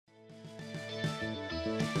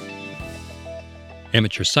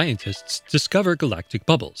Amateur scientists discover galactic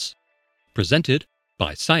bubbles. Presented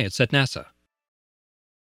by Science at NASA.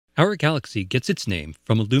 Our galaxy gets its name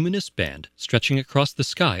from a luminous band stretching across the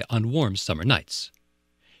sky on warm summer nights.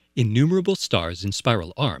 Innumerable stars in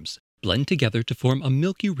spiral arms blend together to form a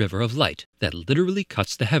milky river of light that literally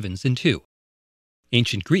cuts the heavens in two.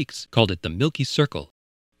 Ancient Greeks called it the Milky Circle,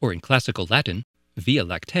 or in classical Latin, Via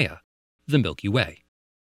Lactea, the Milky Way.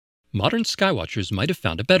 Modern skywatchers might have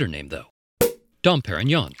found a better name, though: Dom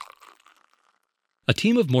Perignon. A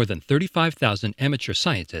team of more than 35,000 amateur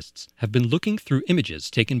scientists have been looking through images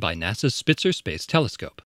taken by NASA's Spitzer Space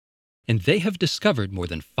Telescope, and they have discovered more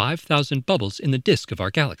than 5,000 bubbles in the disk of our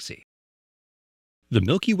galaxy. The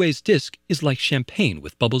Milky Way's disk is like champagne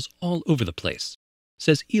with bubbles all over the place,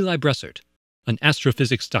 says Eli Bressert, an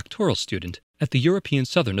astrophysics doctoral student at the European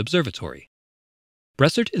Southern Observatory.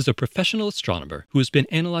 Bressert is a professional astronomer who has been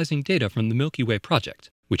analyzing data from the Milky Way project,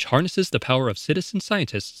 which harnesses the power of citizen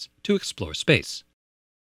scientists to explore space.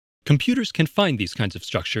 Computers can find these kinds of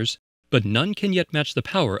structures, but none can yet match the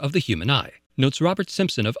power of the human eye, notes Robert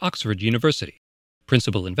Simpson of Oxford University,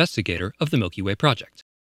 principal investigator of the Milky Way project.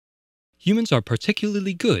 Humans are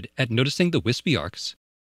particularly good at noticing the wispy arcs,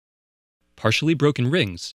 partially broken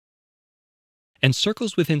rings, and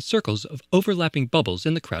circles within circles of overlapping bubbles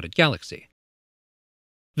in the crowded galaxy.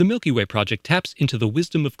 The Milky Way project taps into the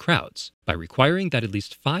wisdom of crowds by requiring that at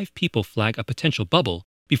least 5 people flag a potential bubble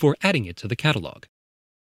before adding it to the catalog.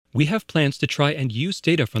 We have plans to try and use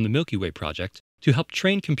data from the Milky Way project to help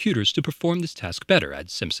train computers to perform this task better,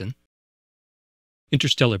 adds Simpson.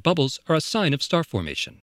 Interstellar bubbles are a sign of star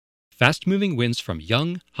formation. Fast-moving winds from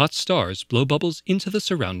young, hot stars blow bubbles into the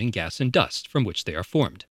surrounding gas and dust from which they are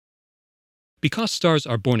formed. Because stars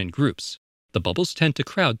are born in groups, the bubbles tend to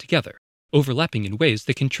crowd together, overlapping in ways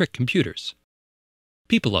that can trick computers.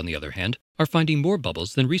 People, on the other hand, are finding more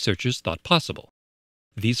bubbles than researchers thought possible.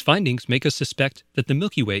 These findings make us suspect that the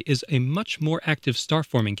Milky Way is a much more active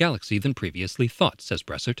star-forming galaxy than previously thought, says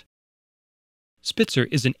Bressert. Spitzer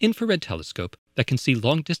is an infrared telescope that can see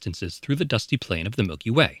long distances through the dusty plane of the Milky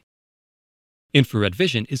Way. Infrared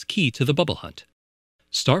vision is key to the bubble hunt.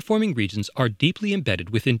 Star-forming regions are deeply embedded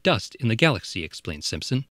within dust in the galaxy, explains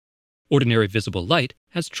Simpson. Ordinary visible light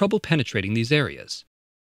has trouble penetrating these areas.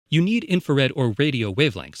 You need infrared or radio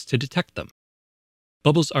wavelengths to detect them.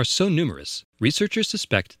 Bubbles are so numerous, researchers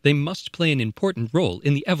suspect they must play an important role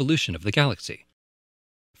in the evolution of the galaxy.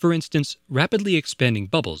 For instance, rapidly expanding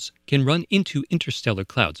bubbles can run into interstellar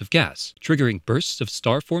clouds of gas, triggering bursts of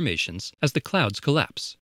star formations as the clouds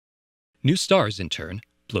collapse. New stars, in turn,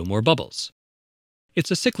 blow more bubbles.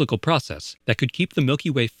 It's a cyclical process that could keep the Milky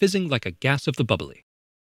Way fizzing like a gas of the bubbly.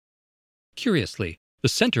 Curiously, the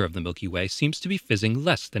center of the Milky Way seems to be fizzing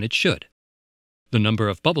less than it should. The number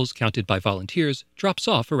of bubbles counted by volunteers drops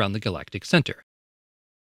off around the galactic center.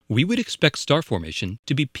 We would expect star formation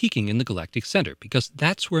to be peaking in the galactic center because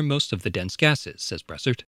that's where most of the dense gas is, says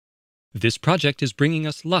Bressert. This project is bringing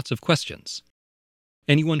us lots of questions.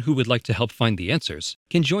 Anyone who would like to help find the answers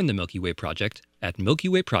can join the Milky Way project at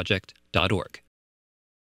milkywayproject.org.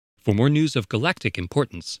 For more news of galactic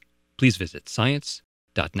importance, please visit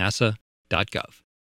science.nasa.gov.